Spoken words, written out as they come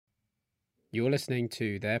You're listening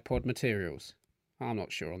to Their Pod Materials. I'm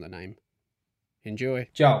not sure on the name. Enjoy.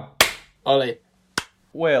 Joel. Ollie.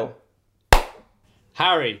 Will.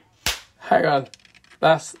 Harry. Hang on.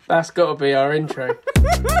 That's got to be our intro.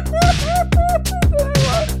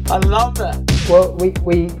 I love that. Well,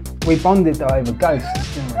 we bonded though over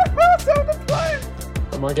ghosts, didn't we?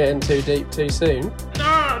 Am I getting too deep too soon?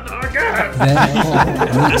 No, go ahead.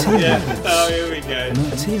 Materials. Oh, here we go.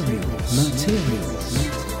 Materials.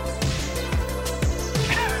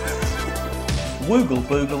 Woogle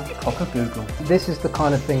boogle, cock-a-google. This is the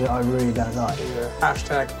kind of thing that I really don't like.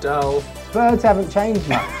 Hashtag dull. Birds haven't changed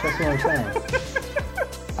much, that's what I'm saying.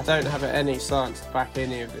 I don't have any science to back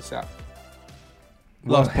any of this up.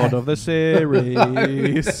 Last pod of the series.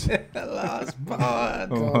 Last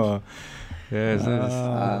part. Oh. Yes,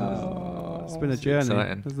 It's been a journey,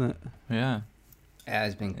 exciting. hasn't it? Yeah. Yeah,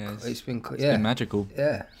 it's been Magical.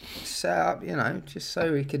 Yeah. Set up, just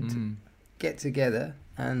so we could get together,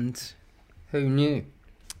 and who knew?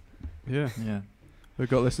 Yeah. Yeah. We've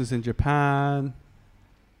got listeners in Japan.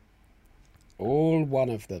 All one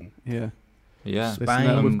of them. Yeah. Yeah.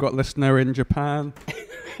 We've got listener in Japan.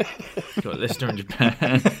 Got a listener in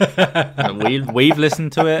Japan. We've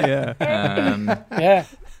listened to it. Yeah. Yeah.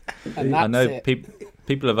 And that's I know it.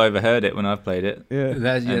 people have overheard it when I've played it. Yeah.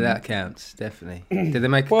 That counts, definitely. Did they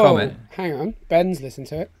make a Whoa, comment? hang on. Ben's listened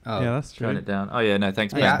to it. Oh, Yeah, that's Turn true. it down. Oh yeah, no,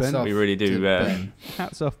 thanks, Ben. Yeah, hats off We really do. to Ben.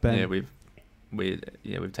 Hats off, Ben. Yeah,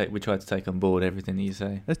 we tried to take on board everything that you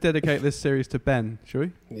say. Let's dedicate this series to Ben, shall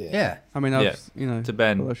we? Yeah. I mean, To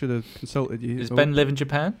Ben. well, I should have consulted you. Does Ben live in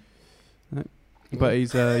Japan? But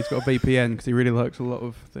he's got a VPN because he really likes a lot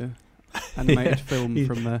of the animated film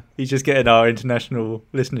from there. He's just getting our international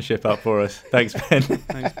listenership up for us. Thanks, Ben.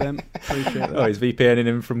 Thanks, Ben. Appreciate that. Oh, he's VPNing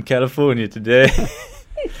him from California today.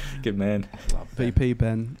 Good man. VP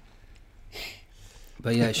Ben.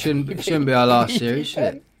 But yeah, it shouldn't be our last series, should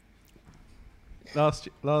it? Last.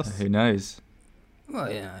 Who knows?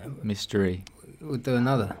 Well, Mystery. we'll do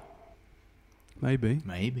another. Maybe.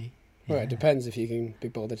 Maybe. Well, it depends if you can be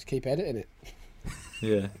bothered to keep editing it.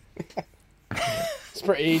 Yeah. It's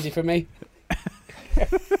pretty easy for me.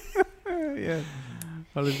 Yeah.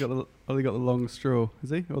 Ollie's got the long straw, is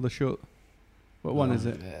he? Or the short? What one is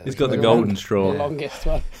it? Yeah, He's got the long- golden straw. The longest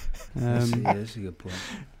one. That's a good point.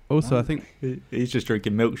 Also, I think He's just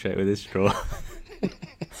drinking milkshake with his straw.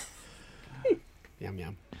 Yum,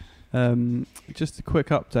 yum. just a quick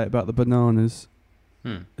update about the bananas.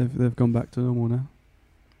 Hmm. They've gone back to normal now.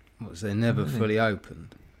 What's they never Really? fully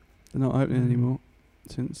opened? They're not opening anymore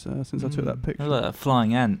since I took that picture. They're like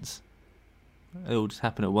flying ants. It all just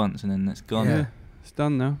happened at once and then it's gone. Yeah, it's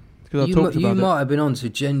done now. Because I You talked about might have been on to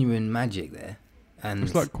genuine magic there, and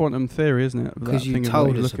It's like quantum theory, isn't it? That because you thing of told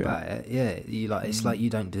what us look at. about it. Yeah, it's like you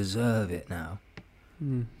don't deserve it now.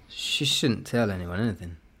 Mm. She shouldn't tell anyone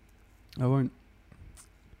anything. I won't.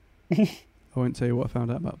 I won't tell you what I found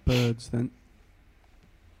out about birds then.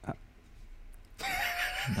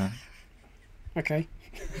 No. Okay.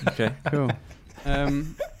 Okay. Cool.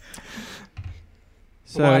 Am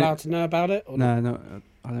I allowed to know about it? Or no,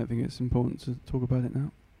 I don't think it's important to talk about it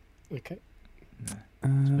now. Okay.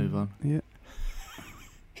 Let's move on. Yeah.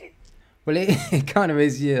 Well, it kind of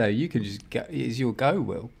is. You can just go. It's your go,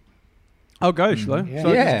 Will. I'll go, shall I? Yeah.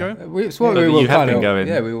 Shall I just go? It's what No, we but were you have kind been of going.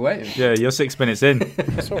 Yeah, we were waiting. Yeah, you're 6 minutes in.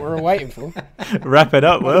 That's what we were waiting for. Wrap it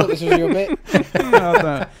up, I Will. thought this was your bit.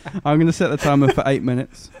 No, I'm going to set the timer for 8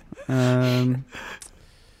 minutes.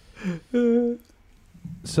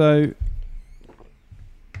 So,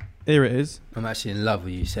 here it is. I'm actually in love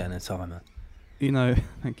with you setting a timer.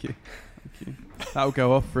 Thank you. That'll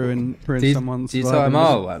go off, ruin someone's Do you vibe time and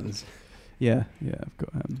our music. ones? Yeah, I've got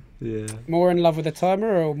Yeah. More in love with the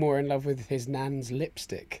timer or more in love with his nan's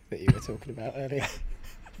lipstick that you were talking about earlier?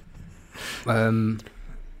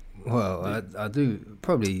 Well, I do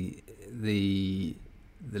probably the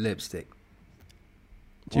lipstick.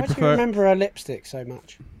 Do you Why do you prefer? remember her lipstick so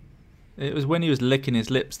much? It was when he was licking his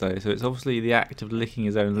lips, though, so it's obviously the act of licking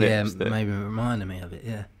his own lips. Yeah, maybe it reminded me of it.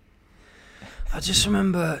 Yeah, I just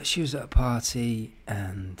remember she was at a party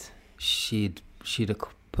and she'd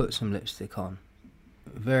put some lipstick on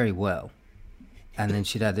very well, and then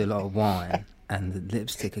she'd had a lot of wine, and the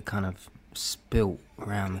lipstick had kind of spilt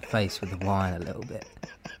around the face with the wine a little bit,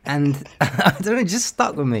 and I don't know, it just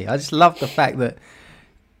stuck with me. I just loved the fact that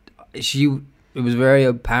it was very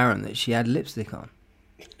apparent that she had lipstick on,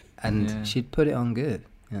 and she'd put it on good.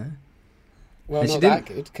 Well, And she not that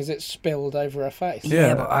good because it spilled over her face.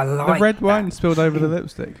 Yeah, but I like the red that. wine spilled over the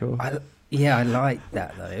lipstick, or I like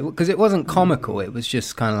that though, because it wasn't comical. It was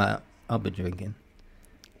just kind of like, I'll be drinking.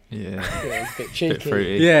 Yeah. Yeah, it's a bit cheeky. Bit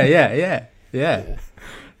fruity. Yeah.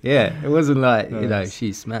 Yeah, it wasn't like, Nice.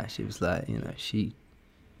 she smashed. It was like, she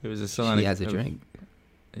It was a sign. has a of- drink.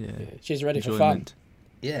 Yeah. She's ready for fun. Enjoyment.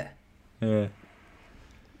 Yeah. Yeah.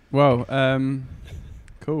 Well,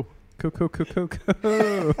 cool. Cool.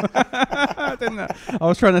 I didn't know. I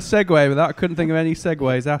was trying to segue, but I couldn't think of any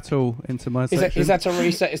segues at all into my section. Is that to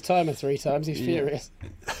reset his timer 3 times? He's furious.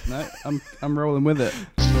 No, I'm rolling with it.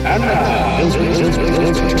 And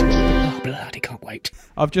oh, bloody can't wait.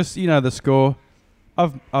 I've just, the score.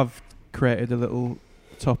 I've created a little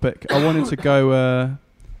topic. I wanted to go. I'm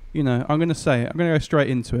going to say it. I'm going to go straight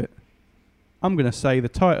into it. I'm going to say the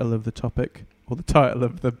title of the topic or the title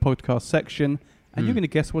of the podcast section, and you're going to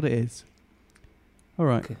guess what it is. All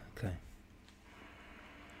right. Okay.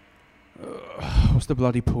 What's the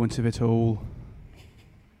bloody point of it all?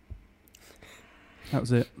 That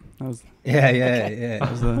was it. That was Yeah.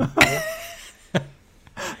 that was the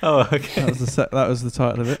Oh, okay. that was the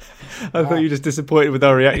title of it. I thought you were just disappointed with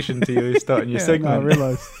our reaction to you starting your No, I segment.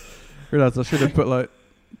 realised I should have put like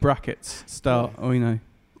brackets start or I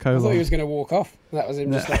colon. thought he was going to walk off. That was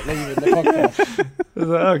him just like leaving the podcast. I was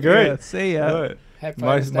like, oh, great. Yeah, see ya. All right.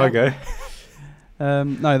 Headphones My down. go.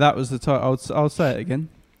 No, that was the title. I'll say it again.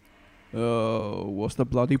 Oh, what's the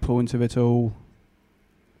bloody point of it all?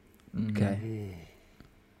 Okay.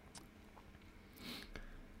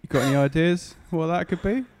 You got any ideas what that could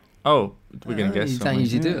be? Oh, we're going to guess You don't something.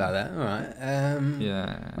 usually do it like that. All right.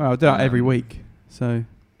 Yeah. Well, I'll do that every Um, week. So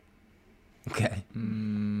Okay.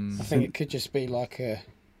 I think it could just be like a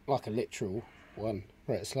literal one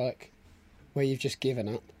where it's like where you've just given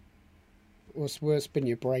up. What's been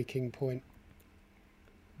your breaking point?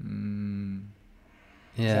 Is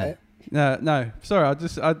that Yeah. it? no. Sorry,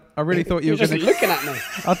 I really thought you You're were just going to. looking at me.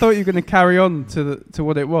 I thought you were going to carry on to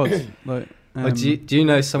what it was. Like, Well, do you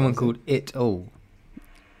know someone called It All?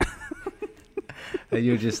 And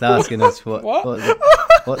you're just asking us what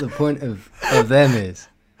the point of them is.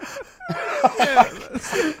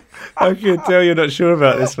 I can tell you're not sure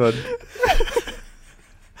about this one.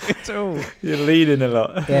 It's all. You're leading a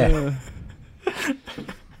lot. Yeah.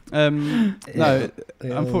 No, Yeah.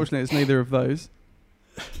 unfortunately, it's neither of those.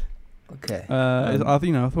 Okay. I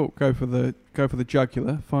thought go for the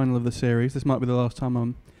jugular final of the series. This might be the last time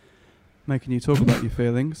I'm making you talk about your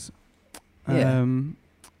feelings. Yeah.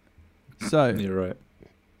 So You're right.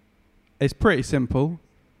 it's pretty simple.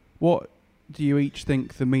 What do you each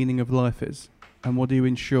think the meaning of life is, and what do you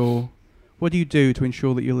do to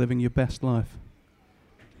ensure that you're living your best life?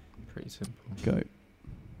 Pretty simple. Go.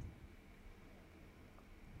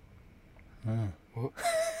 What?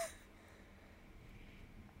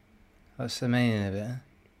 What's the meaning of it?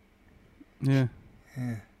 Yeah.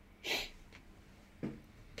 Yeah.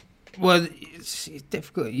 Well, it's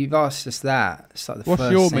difficult. You've asked us that. It's like the What's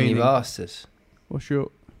first your thing meaning? you've asked us. What do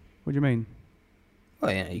you mean?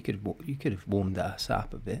 Well, you could have warmed us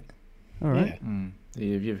up a bit. All right.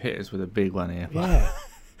 You've hit us with a big one here. Yeah.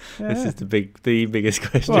 This Yeah. is the biggest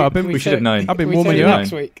question. Well, I've been- we should have known. I've been Can we warming tell you you up.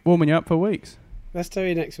 next week. Warming you up for weeks. Let's tell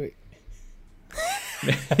you next week.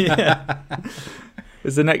 Yeah.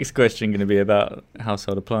 Is the next question going to be about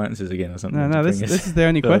household appliances again or something? No, to this bring us is the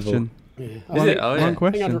only level? question. Yeah. Is it? Oh, yeah. One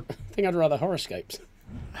question. I think I'd rather horoscopes.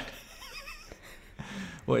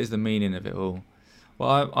 What is the meaning of it all?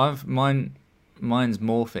 Well, mine's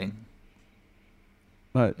morphing.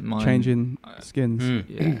 Like Mine- changing skins.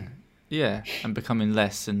 Yeah, yeah, and becoming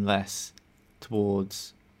less and less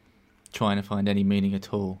towards trying to find any meaning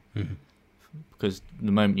at all. Mhm. Because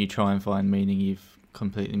the moment you try and find meaning, you've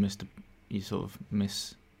completely missed. You sort of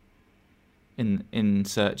miss. In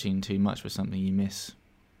searching too much for something, you miss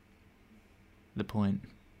the point.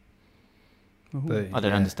 Oh. But, I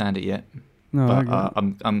don't understand it yet, No, I but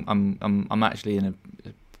get it. I'm actually in a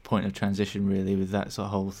point of transition really with that sort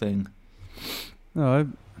of whole thing. No,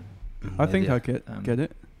 I think yeah. I get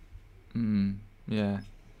it. Yeah.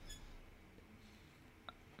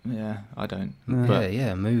 Yeah, I don't. No. But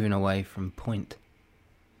Yeah, moving away from point.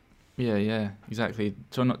 yeah, exactly.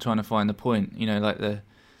 So I'm not trying to find the point. Like the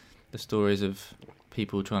stories of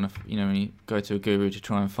people trying to, when you go to a guru to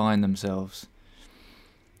try and find themselves.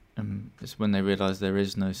 It's when they realise there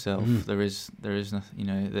is no self. There is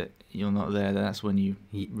nothing. That you're not there. That's when you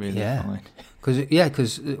really find.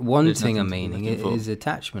 Because one There's thing of nothing to be meaning looking for. is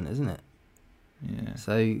attachment, isn't it? Yeah.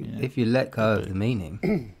 So if you let go of the meaning,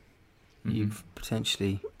 Mhm. you've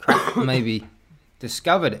potentially maybe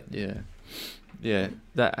discovered it. Yeah.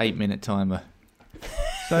 That 8-minute timer.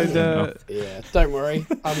 So the Yeah. Don't worry.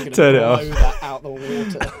 I'm going to Turn it blow off. that out the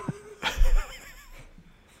water.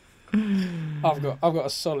 I've got a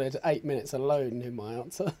solid 8 minutes alone in my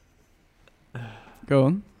answer. go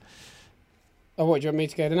on. Oh, what, do you want me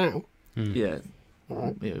to go to now? Yeah. All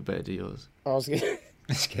right. Yeah, we better do yours. I was gonna,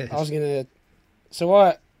 That's good. I was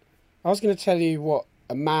gonna tell you what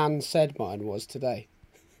a man said mine was today.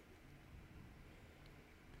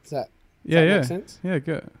 Does that make sense? Yeah,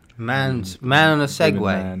 good. Man on a Women Segway.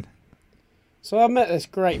 man. So I met this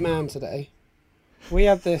great man today. We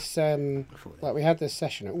had this we had this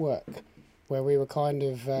session at work where we were kind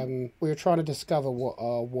of we were trying to discover what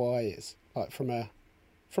our why is, like from a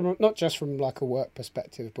not just from like a work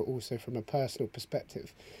perspective, but also from a personal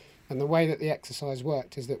perspective. And the way that the exercise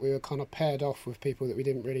worked is that we were kind of paired off with people that we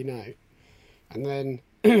didn't really know, and then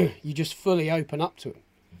you just fully open up to them,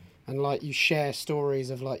 and like you share stories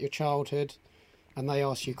of like your childhood, and they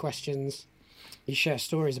ask you questions. You share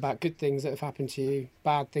stories about good things that have happened to you,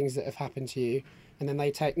 bad things that have happened to you, and then they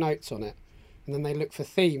take notes on it. And then they look for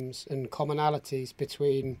themes and commonalities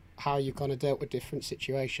between how you kind of dealt with different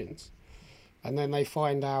situations. And then they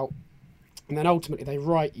find out, and then ultimately they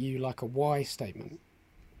write you like a why statement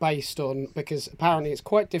based on, because apparently it's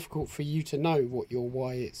quite difficult for you to know what your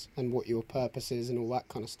why is and what your purpose is and all that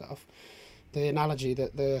kind of stuff. The analogy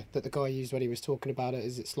that the guy used when he was talking about it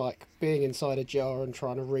is it's like being inside a jar and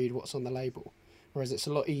trying to read what's on the label. Whereas it's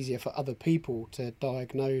a lot easier for other people to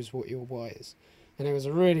diagnose what your why is. And it was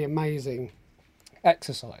a really amazing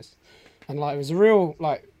exercise. And like it was a real,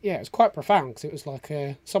 like, yeah, it was quite profound because it was like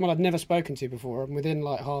someone I'd never spoken to before. And within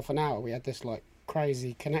like half an hour, we had this like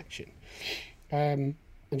crazy connection. And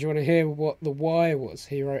do you want to hear what the why was?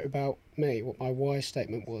 He wrote about me, what my why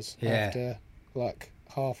statement was after like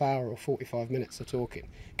half hour or 45 minutes of talking.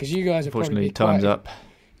 Because you guys are probably Unfortunately, time's up.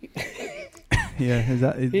 Yeah,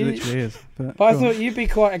 it literally is. But I thought you'd be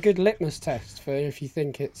quite a good litmus test for if you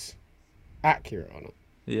think it's accurate or not.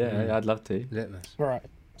 Yeah, I'd love to. Litmus. Right.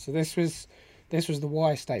 So this was the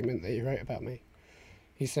why statement that he wrote about me.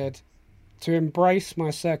 He said, "To embrace my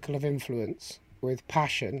circle of influence with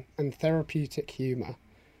passion and therapeutic humour,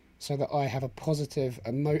 so that I have a positive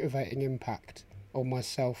and motivating impact on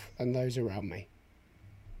myself and those around me."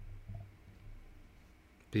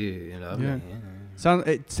 Beautiful. Yeah.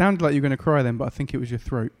 It sounded like you were going to cry then, but I think it was your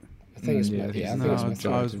throat. I think it's Yeah, my, I think yeah, I it's think the- it's my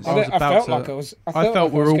I throat. was I about felt to- like I was. I I felt felt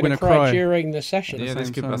like we're I was all going to gonna cry cry. during the session. Yeah, the this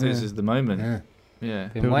same could, I time, think this yeah. is the moment. Yeah. Yeah.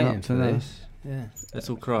 Been Building waiting up for to that. this. Yeah. Let's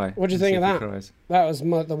all cry. What do you Let's think see of if that? he cries. That was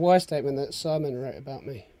the why statement that Simon wrote about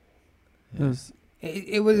me. It was-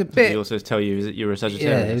 It was a Did bit. he also tell you that you're a Yeah,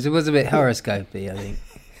 Sagittarius? it was a bit horoscopy, I think.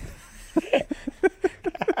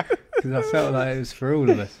 Because I felt like it was for all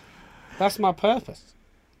of us. That's my purpose.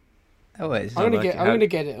 Oh, it's I'm like gonna it.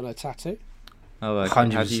 get it on a tattoo. Oh, like, how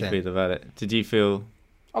do you 100%. feel about it? Did you feel?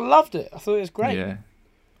 I loved it. I thought it was great. Yeah,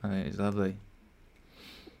 I think it's lovely.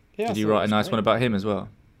 Yeah, I Did you thought it write a was nice great. one about him as well?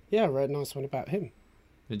 Yeah, I wrote a nice one about him.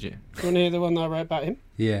 Did you? Do you want to hear the one that I wrote about him?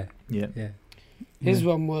 Yeah. Yeah. Yeah. His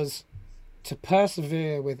one was to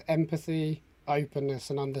persevere with empathy, openness,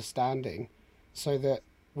 and understanding, so that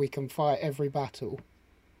we can fight every battle,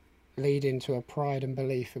 leading to a pride and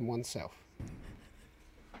belief in oneself.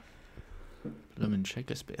 Bloomin'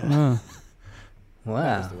 Shakespeare. Ah. That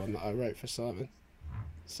Wow. was the one that I wrote for Simon.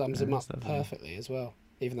 Sums Yeah, him up that's lovely. perfectly as well,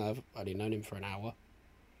 even though I've only known him for an hour.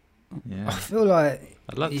 Yeah. I feel like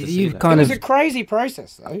I'd love to see you've that. kind It was of a crazy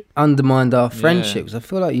process, though. undermined our Yeah. friendships. I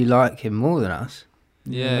feel like you like him more than us.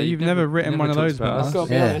 Yeah, you've never written one of talked those about about us. I've got to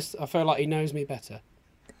be Yeah. honest, I feel like he knows me better.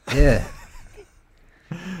 Yeah.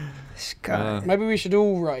 This guy. Maybe we should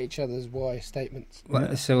all write each other's why statements.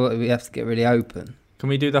 So what, we have to get really open. Can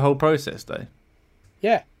we do the whole process though?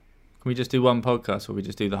 Yeah. Can we just do one podcast, or we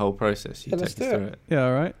just do the whole process? You Yeah, let's take us do through it. Yeah,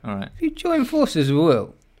 all right. All right. If you join forces, we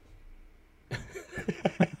will.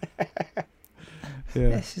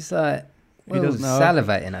 Yeah. It's just like He we're all doesn't know.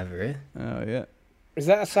 salivating over here. Oh, yeah. Is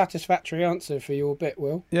that a satisfactory answer for your bit,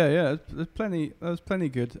 Will? Yeah, yeah. There's plenty. That was plenty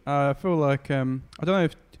good. I feel like I don't know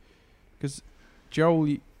if because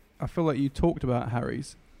Joel, I feel like you talked about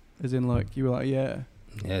Harry's, as in like you were like, yeah,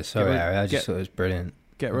 Yeah, sorry, rid- Harry. I get- just thought it was brilliant.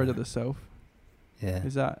 get rid of the self. Yeah,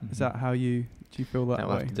 Is that how you do you feel that That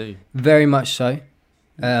we'll way? have to do. very much so.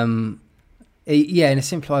 Yeah, in a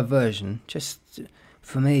simplified version, just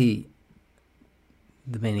for me,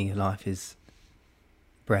 the meaning of life is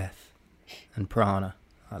breath and prana,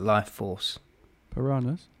 like life force.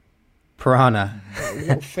 Piranhas. Prana.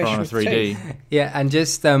 Little fish Piranha with 3D. teeth. Yeah, and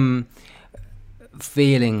just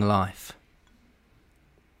feeling life.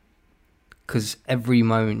 Because every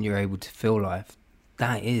moment you're able to feel life,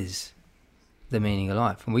 that is the meaning of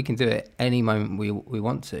life. And we can do it any moment we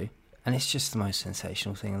want to. And it's just the most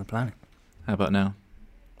sensational thing on the planet. How about now?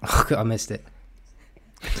 Oh, God, I missed it.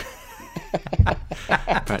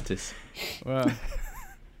 Practice. Wow.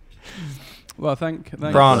 Well, thanks,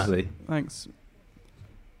 Prana. Lovely. thanks,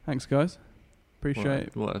 guys.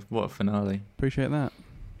 Appreciate What a finale. that.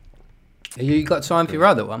 You got time for your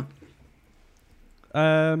other one?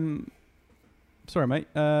 Sorry, mate.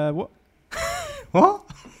 What? What?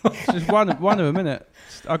 Just one of a minute.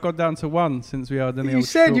 I got down to one since we had any. You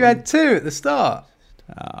said you had two at the start.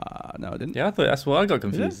 No, I didn't. Yeah, I thought that's why I got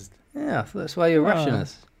confused. Yeah, I thought that's why you're rushing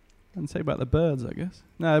us. And say about the birds, I guess.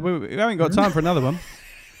 No, we haven't got time for another one.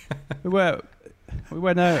 we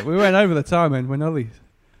went over the timing when Ollie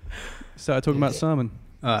started talking about Simon.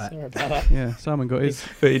 All right. Sorry about that. Yeah, Simon got his.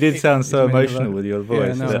 But you did sound so He's made emotional of with your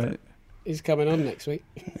voice. Yeah, no, He's coming on next week.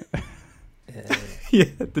 Yeah,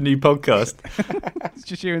 the new podcast. it's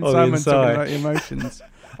just you and On the Simon inside. talking about your emotions.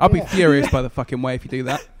 I'll be furious by the fucking way if you do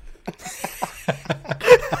that.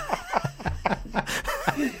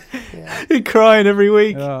 You're crying every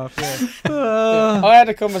week. Oh, yeah. Yeah. I had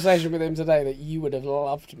a conversation with him today that you would have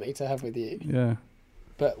loved me to have with you, Yeah.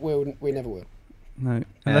 but we never will. No.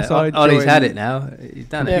 Unless I Ollie's join- had it now. He's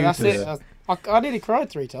done Yeah, it. that's it. I nearly cried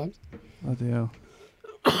 3 times. Bloody hell.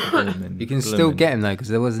 You can still get him though, because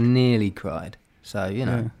there was nearly cried. So you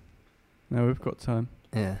know. Yeah. No, we've got time.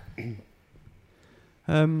 Yeah.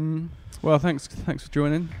 Well, thanks for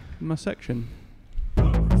joining my section.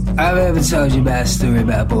 Have I ever told you about a story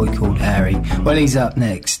about a boy called Harry? Well, he's up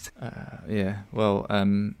next. Yeah. Well,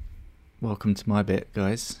 welcome to my bit,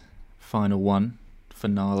 guys. Final one,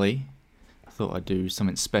 finale. I thought I'd do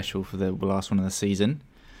something special for the last one of the season.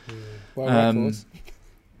 Records.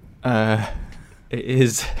 It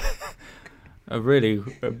is a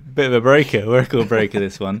bit of a record breaker.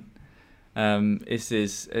 This one. This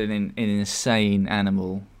is an insane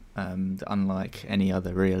animal, unlike any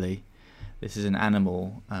other, really. This is an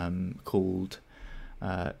animal called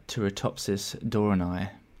Turritopsis dohrani,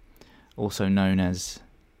 also known as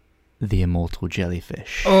the immortal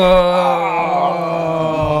jellyfish.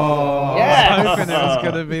 Oh, Yes! I was hoping it was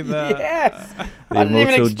going to be that. Yes! The I didn't even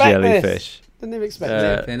immortal expect jellyfish. this. Didn't even expect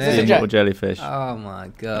it. Flipping The heck. immortal jellyfish. Oh my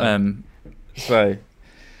god. So,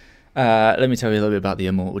 let me tell you a little bit about the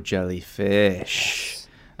immortal jellyfish.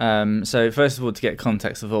 So, first of all, to get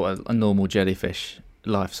context of what a normal jellyfish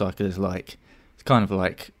life cycle is like, it's kind of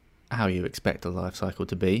like how you expect a life cycle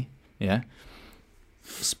to be. Yeah,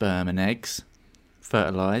 sperm and eggs,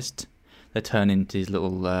 fertilized. They turn into these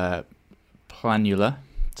little planula.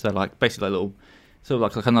 So, they're like basically like little, sort of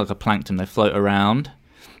like kind of like a plankton. They float around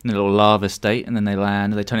in a little larva state, and then they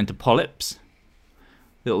land. They turn into polyps.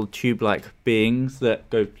 Little tube-like beings that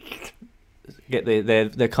go get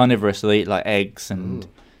they're carnivorous. So they eat like eggs and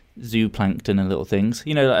zooplankton and little things.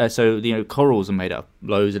 You know, corals are made up of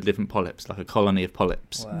loads of different polyps, like a colony of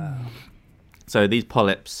polyps. Wow. So these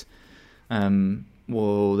polyps,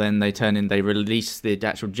 well, then they release the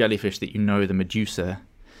actual jellyfish that you know, the Medusa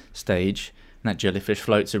stage, and that jellyfish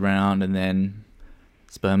floats around, and then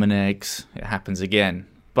sperm and eggs. It happens again,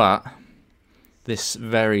 but this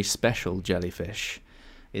very special jellyfish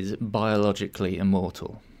is biologically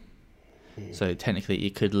immortal. So technically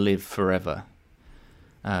it could live forever.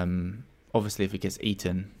 Obviously if it gets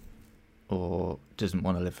eaten or doesn't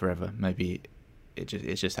want to live forever, maybe it's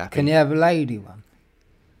just happened. Can you have a lady one?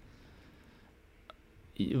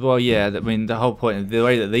 Well, yeah, I mean the whole point of the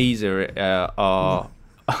way that these are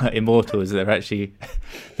immortal is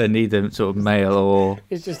they're neither sort of male or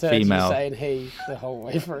It's just heard you female. saying he the whole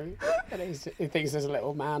way through. And he thinks there's a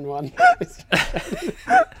little man one.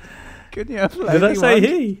 Can you have Did I lady say one?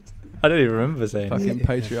 he? I don't even remember saying Fucking he.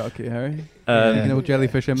 patriarchy, Harry. Um, You know,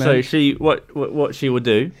 jellyfish are men. So she, what she would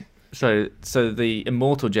do? So the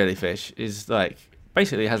immortal jellyfish is like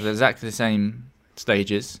basically has exactly the same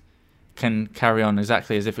stages, can carry on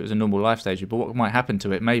exactly as if it was a normal life stage. But what might happen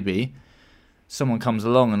to it? Maybe someone comes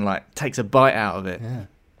along and like takes a bite out of it, Yeah.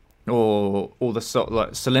 or the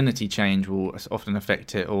salinity change will often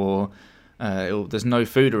affect it, or there's no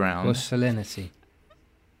food around. What's salinity?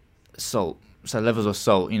 Salt. So levels of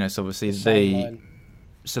salt. You know, so obviously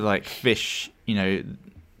so like fish, you know,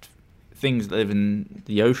 things that live in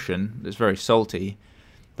the ocean that's very salty,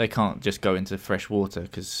 they can't just go into fresh water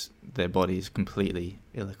because their body is completely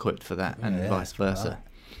ill-equipped for that, and vice versa. Right.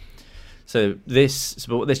 So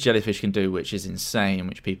what this jellyfish can do, which is insane,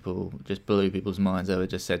 which people just blew people's minds over,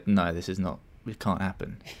 just said, no, it can't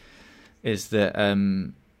happen, is that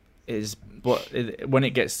when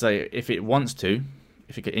it gets, say, if it wants to,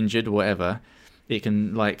 if it get injured or whatever, it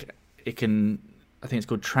can, I think it's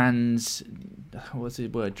called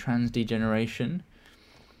transdegeneration.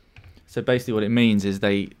 So basically what it means is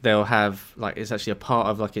they'll have, like, it's actually a part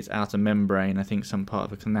of, like, its outer membrane, I think some part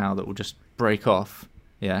of a canal that will just break off,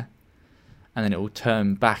 yeah? And then it will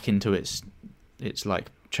turn back into its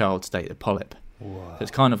like, child state, a polyp. Wow. So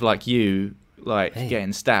it's kind of like you like Hey.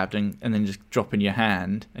 getting stabbed and then just dropping your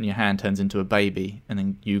hand, and your hand turns into a baby, and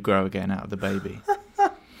then you grow again out of the baby.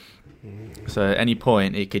 So at any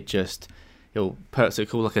point it could just, it'll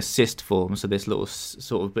called like a cyst form. So this little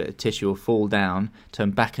sort of bit of tissue will fall down,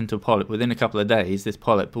 turn back into a polyp. Within a couple of days, this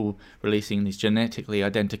polyp will releasing these genetically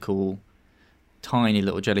identical tiny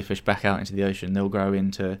little jellyfish back out into the ocean. They'll grow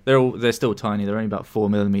into, they're still tiny. They're only about 4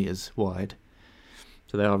 millimeters wide,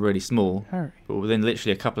 so they are really small. Harry. But within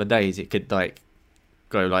literally a couple of days, it could like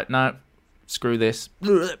go like, no, screw this,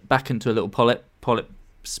 back into a little polyp. Polyp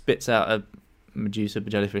spits out a Medusa,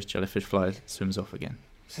 jellyfish flies, swims off again.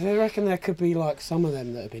 So they reckon there could be like some of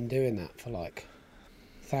them that have been doing that for like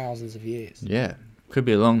thousands of years. Yeah, could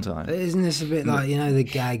be a long time. But isn't this a bit like, you know, the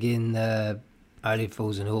gag in Only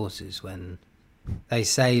Fools and Horses when they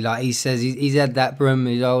say, like, he says he's had that broom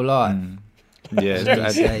his whole life. Yeah, That's what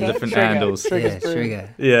he says. different Trigger. handles. Yeah, trigger.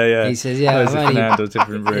 Yeah. He says, yeah, Those I've different only handles,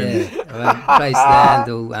 different rooms. yeah, I've replaced the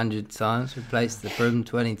handle 100 times, replaced the broom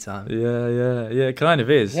 20 times. Yeah. It kind of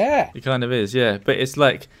is. Yeah. It kind of is. Yeah, but it's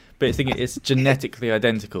like, it's genetically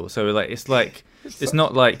identical. So like, it's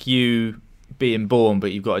not like you being born,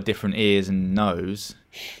 but you've got a different ears and nose.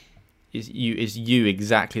 Is you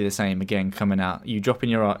exactly the same again coming out. You drop in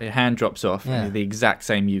your hand drops off, Yeah. and the exact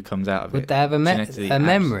same you comes out of it. Would they have a Genetically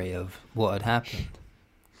memory of what had happened?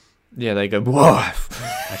 Yeah, they go, whoa, I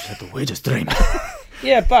just had the weirdest dream.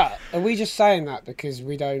 Yeah, but are we just saying that because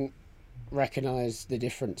we don't recognise the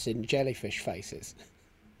difference in jellyfish faces?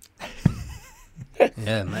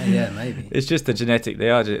 Yeah, maybe. It's just the genetic.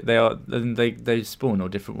 They spawn all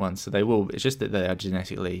different ones, so they will. It's just that they are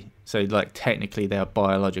genetically. So like technically, they are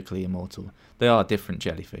biologically immortal. They are different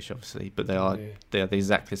jellyfish, obviously, but they are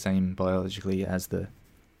exactly the same biologically as the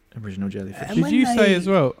original jellyfish. And Did when you say as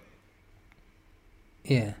well?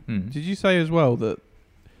 Yeah. Did you say as well that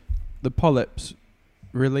the polyps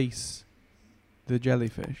release the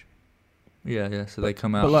jellyfish? Yeah. So they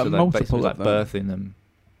come out. But like so multiple like of them? birthing them.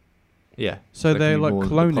 Yeah. So there they're can be like more, the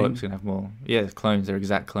cloning. polyps can have more. Yeah, clones. They're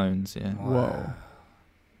exact clones. Yeah. Whoa,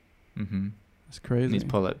 that's crazy. These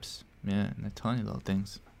polyps. Yeah, and they're tiny little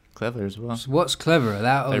things. Clever as well. So what's clever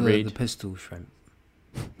out They of read. the pistol shrimp?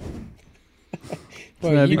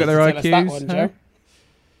 Well, have you got their need to tell us that IQs, one, Harry? Joe.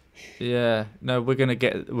 Yeah. No, we're gonna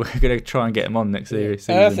try and get them on next series.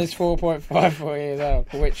 Earth is 4.54 years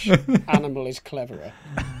old. Which animal is cleverer?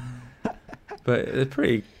 But they're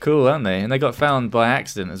pretty cool, aren't they? And they got found by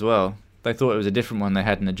accident as well. They thought it was a different one they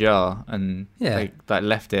had in a jar, and they like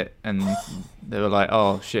left it, and they were like,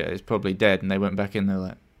 "Oh shit, it's probably dead." And they went back in. They're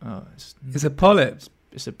like, "Oh, It's a polyp.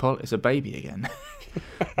 it's a baby again."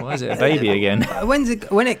 Why is it a baby again?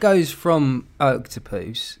 When it goes from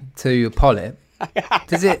octopus to a polyp,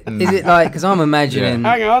 is it like? Because I'm imagining.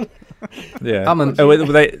 Hang on. Yeah.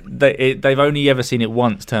 They've only ever seen it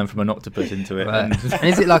once turn from an octopus into it. Right. And And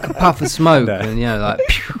is it like a puff of smoke? No. And like,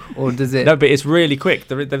 or does it? no, but it's really quick.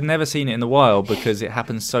 They've never seen it in the wild because it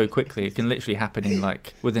happens so quickly. It can literally happen in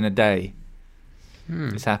like within a day.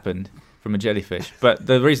 It's happened from a jellyfish. But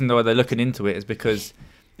the reason why they're looking into it is because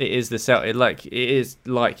it is the cell. It is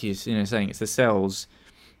like you saying it's the cells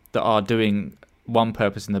that are doing one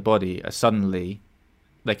purpose in the body. Suddenly,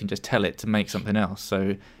 they can just tell it to make something else.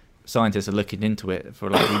 So scientists are looking into it for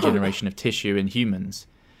like regeneration of tissue in humans,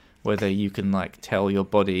 whether you can like tell your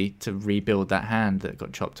body to rebuild that hand that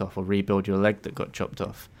got chopped off, or rebuild your leg that got chopped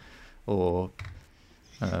off, or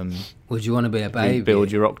Would you want to be a baby?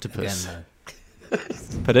 rebuild your octopus. Again,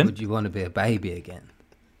 Pardon? would you want to be a baby again?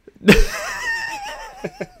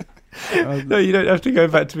 No, you don't have to go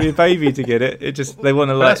back to be a baby to get it. It just they want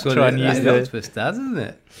to like That's what try and use the the octopus does, isn't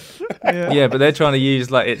it? yeah, but they're trying to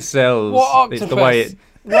use like its cells. What It's the way it.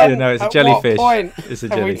 When, No, it's a at jellyfish. What point It's a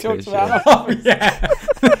have we jellyfish. talked about Yeah.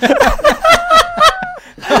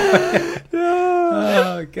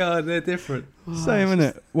 Oh god, they're different. Same,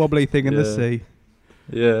 innit? Wobbly thing in the Yeah. sea.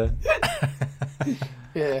 Yeah.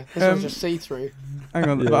 Yeah, this one's just see-through. Hang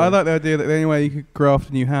on, Yeah. but I like the idea that the only way you could graft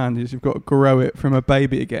a new hand is you've got to grow it from a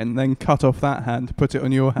baby again, then cut off that hand, put it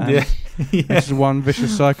on your hand. Yeah. It's just one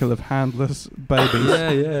vicious cycle of handless babies.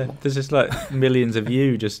 Yeah. There's just like millions of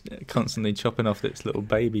you just constantly chopping off its little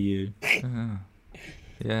baby you. Oh.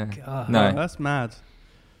 Yeah. God. Oh, No. that's mad.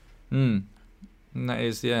 And that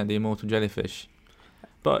is, the immortal jellyfish.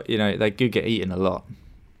 But, they do get eaten a lot.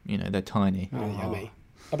 They're tiny. Oh, yummy.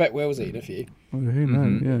 I bet Will's eaten a few. Well, who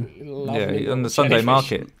knows? Mhm. Yeah. Lovely Yeah, little on the Sunday jellyfish.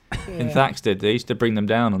 market in Yeah. Thaxted. They used to bring them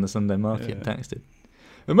down on the Sunday market in Yeah. Thaxted.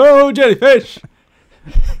 Oh, jellyfish!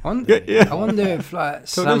 I wonder if like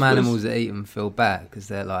So some this was- animals that eat them feel bad because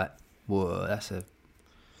they're like, whoa, that's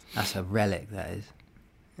a relic. That is.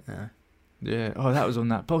 Yeah. Oh, that was on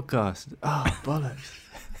that podcast. Oh, bollocks.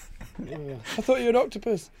 I thought you were an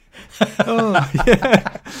octopus. Oh,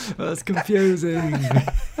 yeah. That's confusing.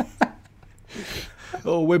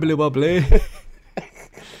 Oh, wibbly wobbly.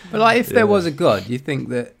 But like, if there Yeah. was a god, you think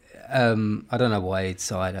that I don't know why he'd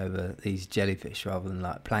side over these jellyfish rather than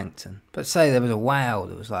like plankton. But say there was a whale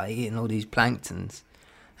that was like eating all these planktons,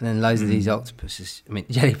 and then loads of these octopuses,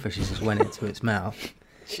 jellyfishes just went into its mouth.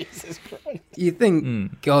 Jesus Christ. You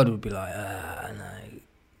think God would be like, no.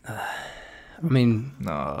 I mean,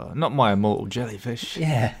 No, not my immortal jellyfish.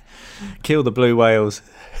 yeah, Kill the blue whales.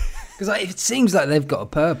 because like, it seems like they've got a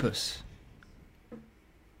purpose.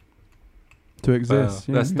 To exist.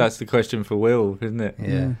 Well, that's the question for Will, isn't it?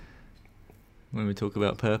 Yeah. When we talk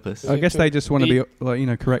about purpose. I guess they just want to be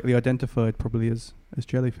like correctly identified, probably as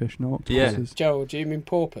jellyfish, not Yeah. octopuses. Joel, do you mean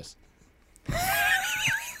porpoise?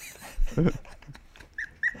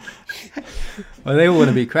 Well, they all want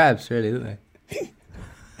to be crabs, really, don't they?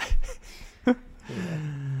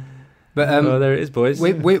 But Oh, there it is, boys.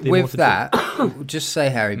 with The immortal that, just say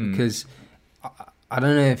Harry, because I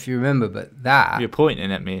don't know if you remember, but that You're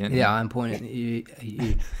pointing at me. Aren't you? yeah, I'm pointing at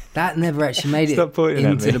you. That never actually made it Stop pointing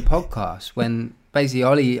at into me. the podcast when basically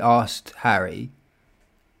Ollie asked Harry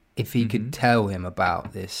if he could tell him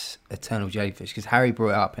about this eternal jellyfish, because Harry brought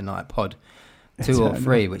it up in like pod 2 or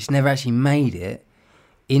 3, which never actually made it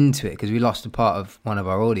into it because we lost a part of one of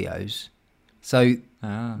our audios. So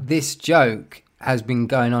Ah. this joke has been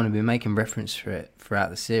going on and been making reference for it throughout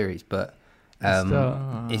the series, but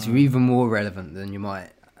it's even more relevant than you might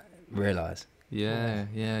realise. Yeah.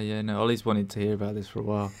 No, Ollie's wanted to hear about this for a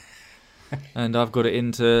while. And I've got it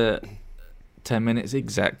into 10 minutes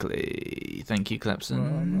exactly. Thank you,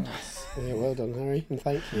 Clapson. Yeah, well done, Harry, and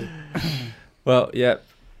thank you. Well, yeah.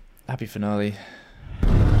 Happy finale.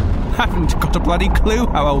 Haven't got a bloody clue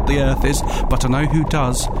how old the Earth is, but I know who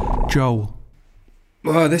does. Joel.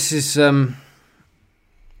 Well, this is the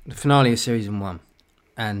finale of season 1,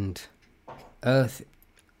 and Earth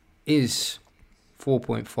is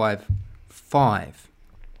 4.55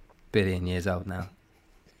 billion years old now.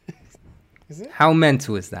 Is it? How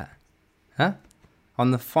mental is that? Huh?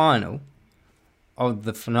 On the final of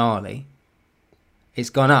the finale, it's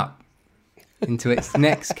gone up into its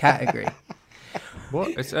next category. What?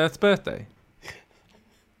 It's Earth's birthday?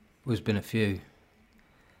 There's been a few.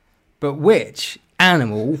 But which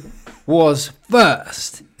animal was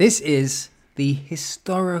first? This is the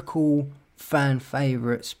historical fan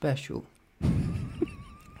favourite special.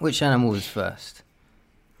 Which animal was first?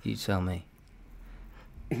 You tell me.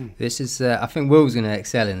 This is, I think Will's going to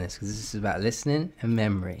excel in this because this is about listening and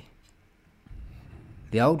memory.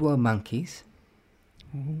 The old world monkeys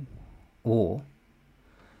or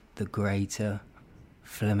the greater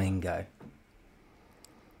flamingo.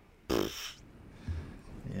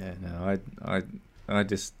 Yeah, no, I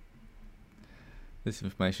just... This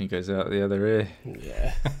information goes out the other ear.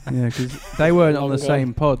 Yeah. Yeah, because they weren't on the Long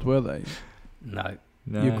same pod, were they? No.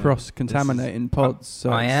 No, You're cross-contaminating pods.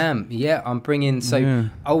 So I it's- am. Yeah, I'm bringing... So, yeah.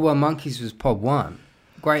 Old World Monkeys was pod 1.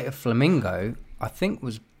 Greater Flamingo, I think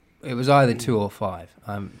it was either 2 or 5.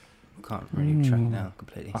 I can't really track now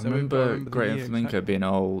completely. I So I remember remember the Great year Flamenco exactly. being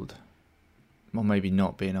old. Or maybe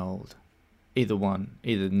not being old. Either one.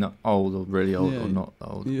 Either not old or really old Yeah. or not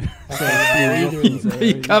old. Yeah. So, either of them.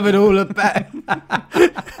 You covered all of that.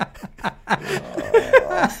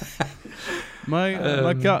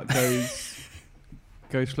 My gut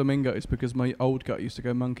goes flamingos because my old gut used to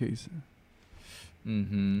go monkeys.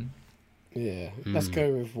 Mm-hmm. Yeah. Let's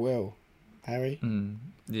go with Will. Harry? Mm.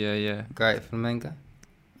 Yeah. Greater Flamingo.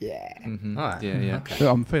 Yeah. Mm-hmm. All right. Yeah. Okay.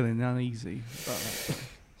 But I'm feeling uneasy about that.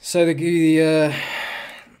 So the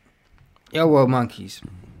Old World Monkeys,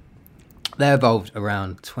 they evolved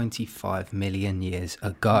around 25 million years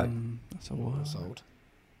ago. That's a while. That's old.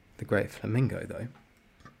 The Great Flamingo, though,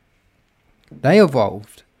 they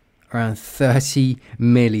evolved around 30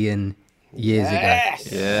 million years ago.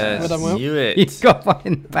 Yes. Well done, Will. Knew it. You got one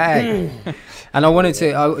in the bag. And I wanted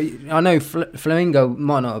to, I know Flamingo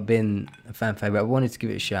might not have been a fan favourite, I wanted to give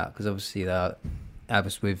it a shout because obviously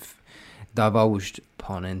as we've divulged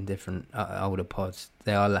upon in different older pods,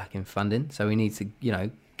 they are lacking funding. So we need to,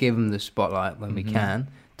 give them the spotlight when we can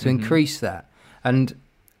to increase that. And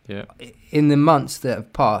Yeah. in the months that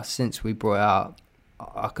have passed since we brought it up,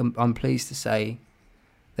 I'm pleased to say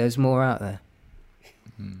there's more out there.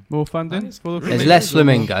 More funding? Nice. For the There's less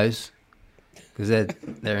flamingos because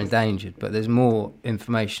they're endangered, but there's more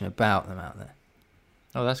information about them out there.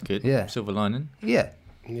 Oh, that's good. Yeah. Silver lining. Yeah.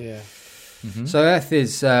 Yeah. Mm-hmm. So Earth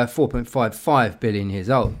is 4.55 billion years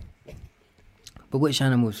old. But which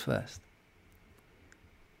animal was first?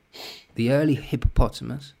 The early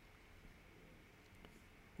hippopotamus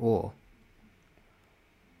or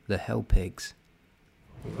the hell pigs.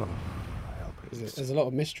 There's a lot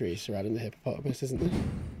of mystery surrounding the hippopotamus, isn't there?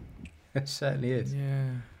 It certainly is.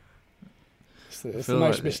 Yeah. It's the feel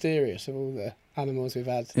most like mysterious of all the animals we've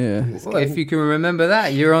had. Yeah. in this Well, if game. you can remember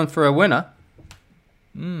that, you're on for a winner.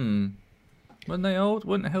 Weren't they old?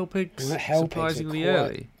 Weren't hell pigs And the hell pigs are surprisingly quite-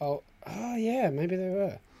 early? Oh, yeah, maybe they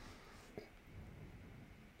were.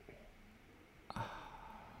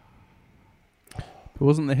 But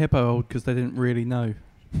wasn't the hippo old because they didn't really know?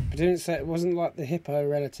 But didn't say it wasn't like the hippo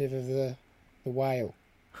relative of the whale.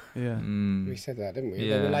 Yeah. We said that, didn't we?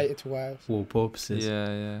 Yeah. They're related to whales. For porpoises.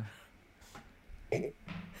 Yeah.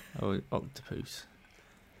 Oh, octopus.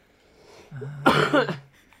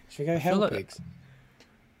 Should we go feel hell like- pigs?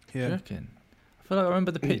 Do you reckon? I feel like I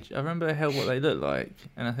remember the picture. I remember hell what they look like,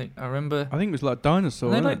 and I remember. I think it was like dinosaur.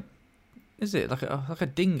 Are they Wasn't like? Is it like a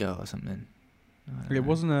dingo or something? I don't it? It know.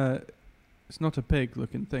 wasn't a. It's not a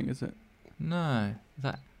pig-looking thing, is it? No,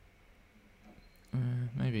 that.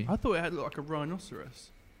 Maybe. I thought it had like a rhinoceros.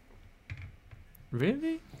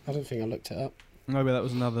 Really? I don't think I looked it up. Maybe that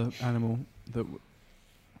was another animal that.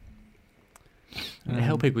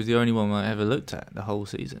 Hell pig was the only one I ever looked at the whole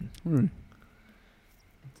season. Hmm.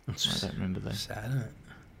 I don't remember though. Sad, isn't it?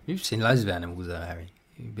 You've seen loads of animals though, Harry.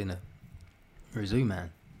 You've been a zoo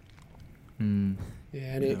man. Yeah,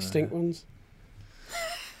 any Yeah. extinct ones?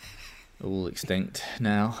 All extinct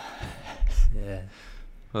now. Yeah.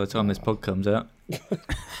 By the time this pod comes out.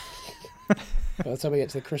 By the time we get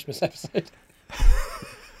to the Christmas episode.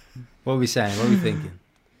 What are we saying? What are we thinking?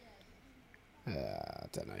 I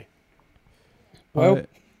don't know. Well,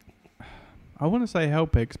 I want to say hell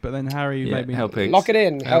pigs, but then Harry Yeah, made me. hell pigs. lock it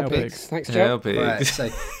in. Hell Hell pigs. pigs. Thanks, Hell Joe. pigs. Right, so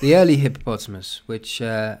the early hippopotamus, which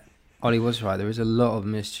Ollie was right, there is a lot of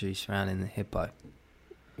mystery surrounding the hippo.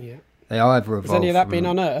 Yeah. They either evolved Has any of that from- been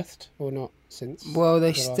unearthed or not since? Well,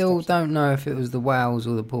 they the last still episode? don't know if it was the whales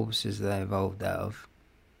or the porpoises they evolved out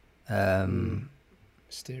of.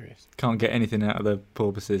 Mysterious. Can't get anything out of the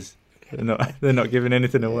porpoises. They're not giving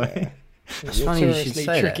anything away. It's funny you should Notoriously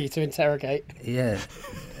say tricky that. to interrogate. Yeah,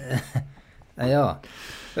 they are.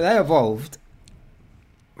 But they evolved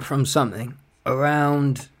from something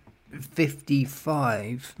around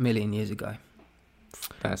 55 million years ago.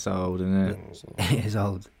 That's old, isn't it? It is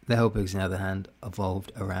old. The hell pigs, on the other hand,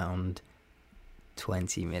 evolved around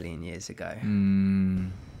 20 million years ago. I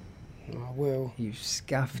will. You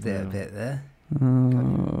scuffed it a bit there.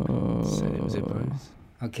 Said it was hippos.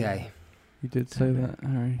 Okay. You did say that,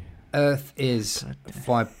 Harry. Earth is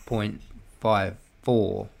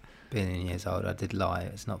 5.54 billion years old. I did lie.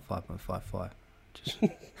 It's not 5.55.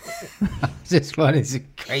 Just wanted to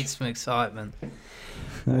create some excitement.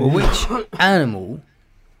 Well, which animal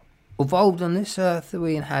evolved on this earth that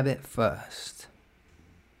we inhabit first?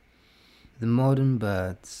 The modern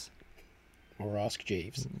birds Or ask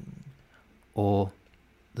Jeeves. or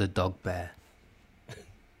the dog bear?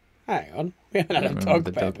 Hang on. We haven't had a Remember dog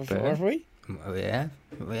the bear dog before, bear? have we? We have.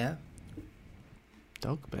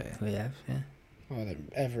 Dog bear. We have, yeah. Oh, I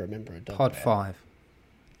don't ever remember a dog Pod bear. 5.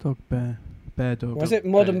 Dog bear. Bear dog. Was it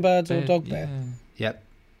modern birds or dog bear? Yep.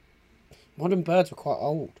 Modern birds were quite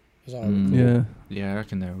old, as I Mm. recall. Yeah. Yeah, I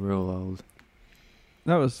reckon they're real old.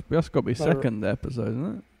 That's got to be They're- second episode,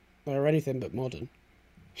 isn't it? They were anything but modern.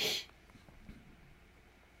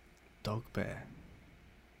 Dog bear.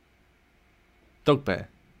 Dog bear.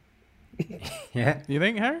 Yeah. You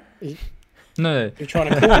think, Harry? No. You're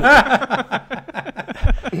trying to call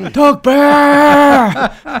it. Dog bear!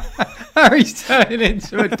 Harry's turning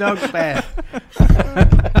into a dog bear.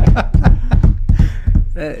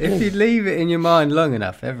 If you leave it in your mind long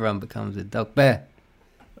enough, everyone becomes a dog bear.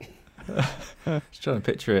 Just trying to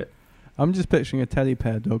picture it. I'm just picturing a teddy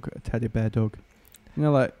bear dog. You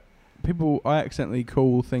know, like people. I accidentally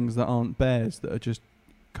call things that aren't bears that are just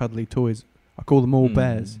cuddly toys. I call them all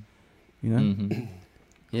bears. You know. Mhm.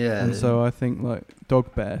 Yeah. And so I think like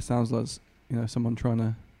dog bear sounds like someone trying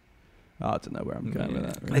to. I don't know where I'm going with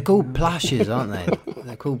that. Really. They're called plushes, aren't they?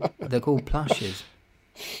 They're called plushes.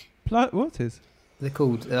 What is? They're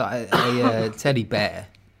called a teddy bear.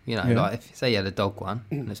 You know, Yeah. like if say you had a dog one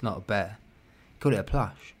and it's not a bear, call it a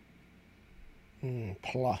plush.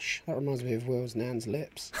 Plush. That reminds me of Will's and Anne's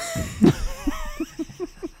lips.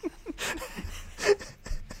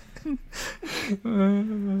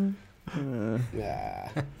 Nah.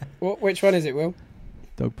 Which one is it, Will?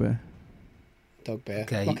 Dog bear. Dog bear.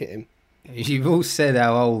 Okay. Lock it in. You've all said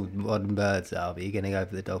how old modern birds are, but you're going to go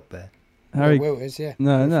for the dog bear. Harry. Will is, yeah.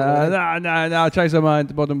 No. Change my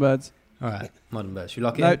mind. Modern birds. All right, modern birds. Should we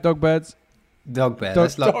lock it No, in? dog birds. Dog bear. Dog-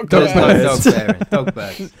 Let's lock dog let's lock birds. dog bear in. Dog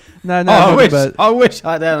birds. No, Oh, modern birds. I wish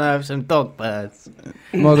I don't have some dog birds.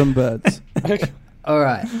 Modern birds. All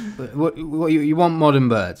right. What you want? Modern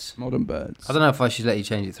birds. Modern birds. I don't know if I should let you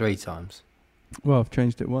change it 3 times. Well, I've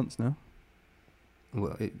changed it once now.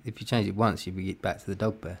 Well, if you change it once, you'll be back to the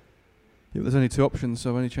dog bear. Yeah, but there's only 2 options,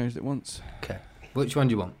 so I've only changed it once. Okay. Which one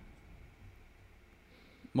do you want?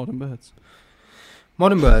 Modern birds.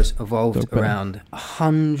 Modern birds evolved Dog bear. around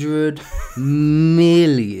 100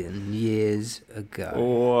 million years ago.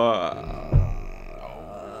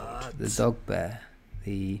 The dog bear,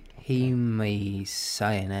 the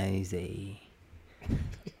Hemicyanese,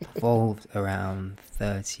 evolved around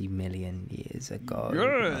 30 million years ago.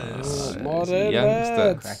 Yes. Modern Youngster.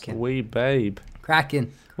 birds. Cracking. Wee babe.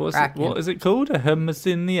 Cracking. What Cracking. is it called? A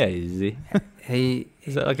hemicyanese?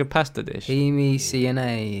 Is that like a pasta dish?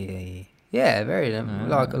 Hemicyanese. Yeah, very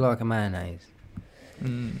like a mayonnaise.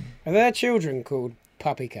 Mm. Are there children called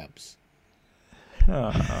puppy cubs?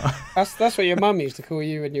 Ah. That's what your mum used to call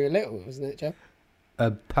you when you were little, wasn't it, Joe?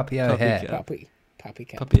 A puppy Puppy O'Hare. cub. Puppy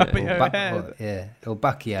cub. Puppy Puppy O'Hare. O'Hare. Yeah, or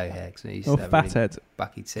Bucky O'Hare. 'Cause he used to Or have really fathead.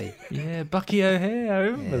 Bucky teeth. Yeah, Bucky O'Hare. I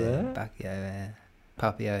remember Yeah, that. Bucky O'Hare.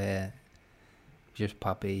 Puppy O'Hare. Just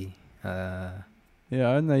puppy. Yeah,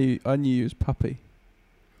 I knew you as puppy.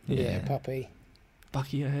 Yeah, puppy.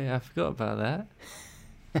 Bucky O'Hare. I forgot about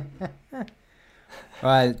that.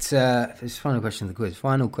 Right, this is the final question of the quiz.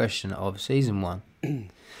 Final question of season 1.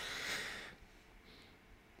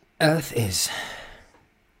 Earth is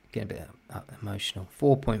getting a bit emotional.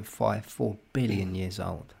 4.54 billion years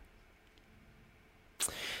old.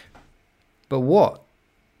 But what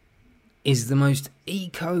is the most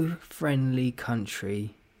eco-friendly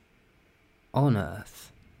country on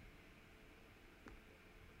Earth?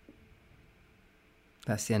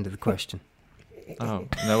 That's the end of the question. Oh,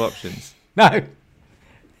 no options. No.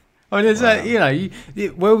 I mean, there's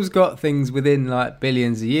Wow. World's got things within like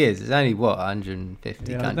billions of years. There's only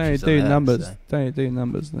 150 Yeah, countries. don't do on Earth, numbers. so- Don't do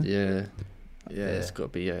numbers. Then. Yeah. Yeah. It's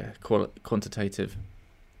got to be quantitative.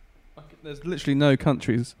 There's literally no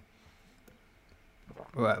countries.